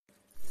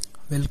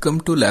Welcome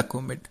to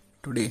Lacomed.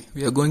 Today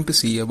we are going to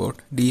see about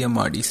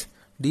DMRDs.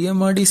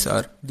 DMRDs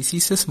are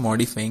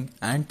disease-modifying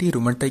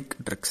anti-rheumatic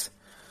drugs.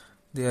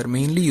 They are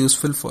mainly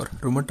useful for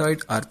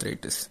rheumatoid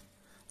arthritis.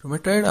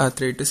 Rheumatoid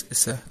arthritis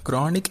is a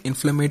chronic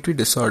inflammatory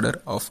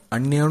disorder of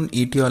unknown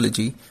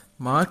etiology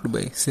marked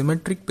by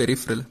symmetric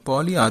peripheral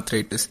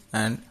polyarthritis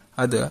and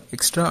other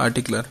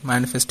extra-articular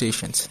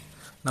manifestations.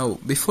 Now,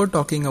 before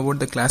talking about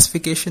the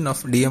classification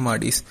of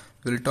DMRDs,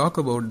 we will talk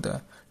about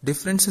the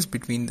differences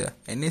between the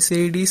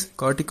NSAIDs,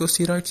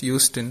 corticosteroids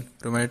used in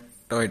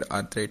rheumatoid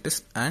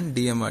arthritis, and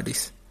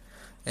DMRDs.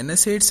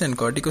 NSAIDs and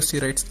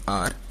corticosteroids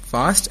are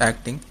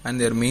fast-acting and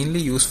they are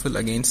mainly useful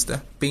against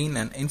the pain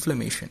and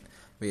inflammation,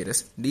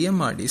 whereas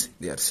DMRDs,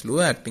 they are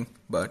slow-acting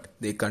but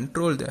they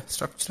control the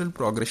structural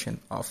progression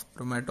of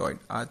rheumatoid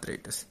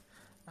arthritis.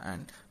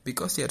 And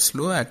because they are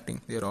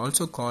slow-acting, they are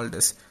also called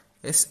as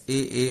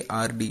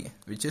SAARD,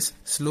 which is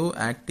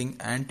slow-acting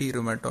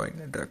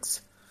anti-rheumatoid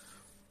drugs.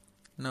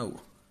 Now,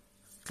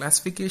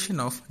 classification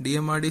of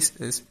DMRDs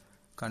is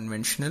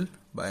conventional,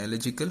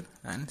 biological,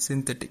 and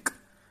synthetic.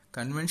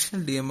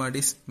 Conventional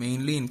DMRDs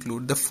mainly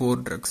include the four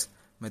drugs: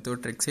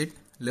 methotrexate,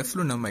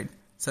 leflunomide,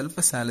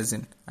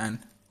 sulfasalazine, and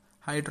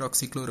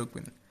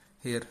hydroxychloroquine.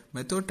 Here,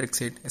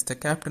 methotrexate is the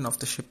captain of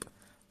the ship,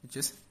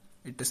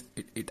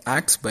 it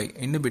acts by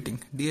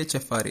inhibiting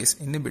DHFRase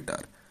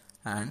inhibitor,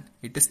 and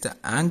it is the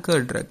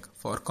anchor drug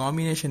for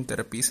combination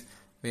therapies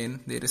when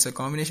there is a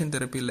combination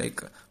therapy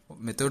like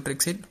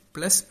methotrexate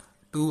plus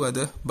two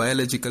other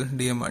biological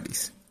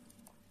DMRDs.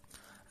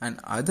 And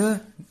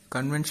other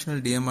conventional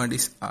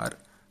DMRDs are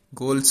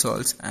gold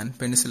salts and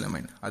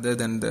penicillamine, other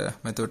than the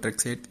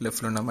methotrexate,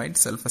 leflunomide,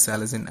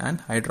 sulfasalazine, and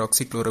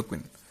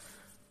hydroxychloroquine.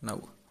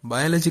 Now,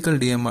 biological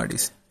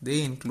DMRDs,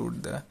 they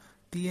include the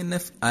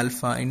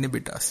TNF-alpha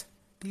inhibitors.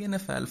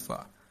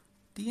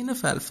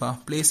 TNF-alpha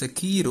plays a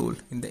key role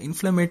in the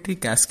inflammatory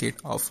cascade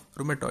of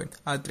rheumatoid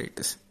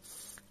arthritis.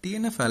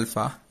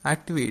 TNF-alpha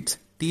activates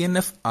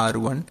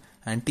TNF-R1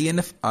 and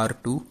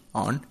TNF-R2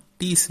 on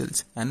T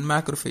cells and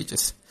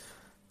macrophages.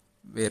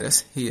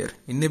 Whereas here,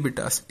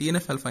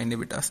 TNF-alpha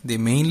inhibitors, they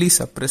mainly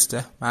suppress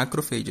the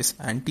macrophages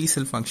and T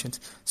cell functions,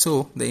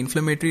 so the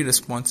inflammatory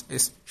response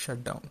is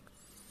shut down.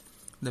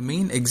 The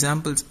main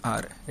examples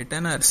are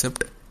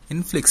etanercept,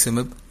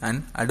 infliximab,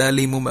 and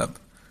adalimumab.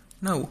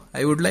 Now,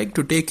 I would like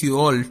to take you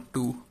all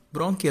to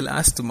bronchial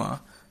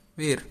asthma,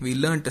 where we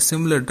learnt a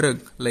similar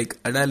drug like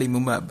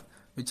adalimumab,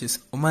 which is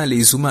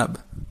omalizumab,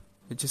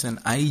 which is an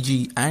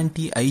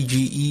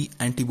anti-IgE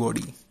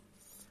antibody.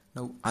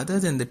 Now, other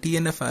than the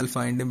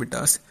TNF-alpha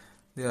inhibitors,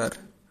 there are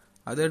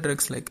other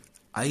drugs like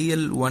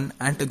IL-1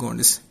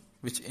 antagonists,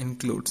 which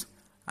includes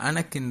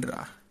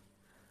anakinra.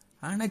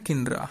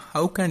 Anakinra,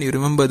 how can you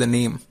remember the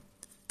name?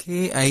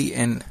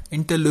 KIN,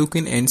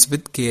 interleukin ends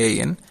with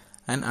KIN,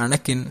 and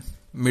anakin,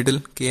 middle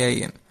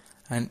KIN,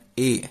 and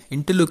A,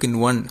 interleukin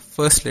 1,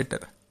 first letter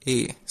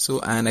A, so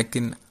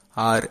anakin,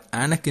 R,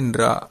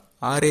 anakinra,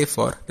 RA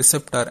for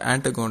receptor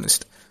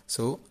antagonist.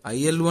 So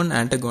IL-1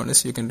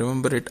 antagonist, you can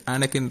remember it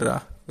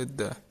anakinra with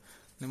the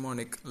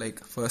mnemonic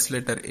like first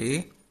letter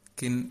A,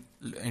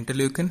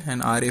 interleukin,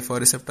 and RA for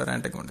receptor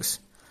antagonist.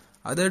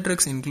 Other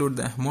drugs include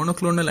the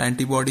monoclonal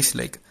antibodies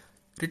like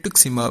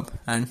rituximab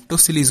and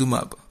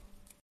tocilizumab.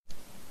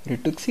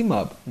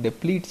 Rituximab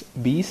depletes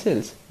B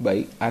cells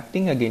by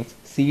acting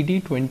against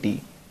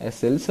CD20, a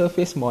cell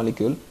surface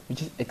molecule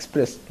which is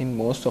expressed in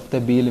most of the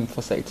B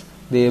lymphocytes,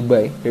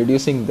 thereby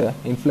reducing the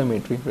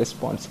inflammatory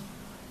response.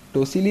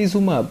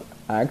 Tocilizumab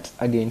acts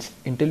against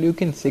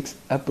interleukin-6,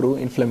 a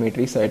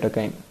pro-inflammatory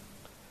cytokine.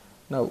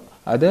 Now,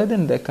 other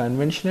than the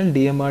conventional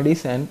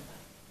DMRDs and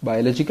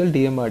biological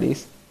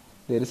DMRDs,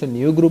 there is a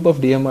new group of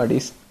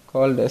DMRDs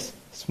called as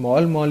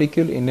small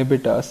molecule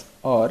inhibitors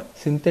or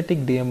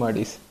synthetic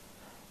DMRDs.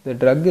 The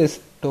drug is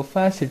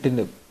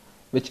tofacitinib,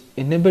 which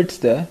inhibits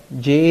the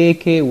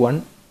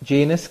JAK1,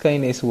 Janus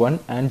kinase 1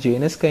 and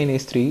Janus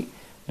kinase 3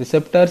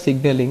 receptor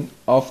signaling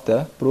of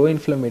the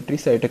pro-inflammatory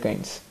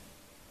cytokines.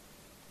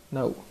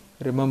 Now,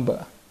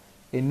 remember,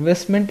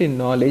 investment in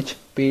knowledge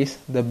pays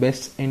the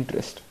best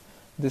interest.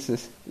 This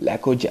is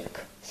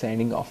LacoJack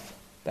signing off.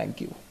 Thank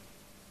you.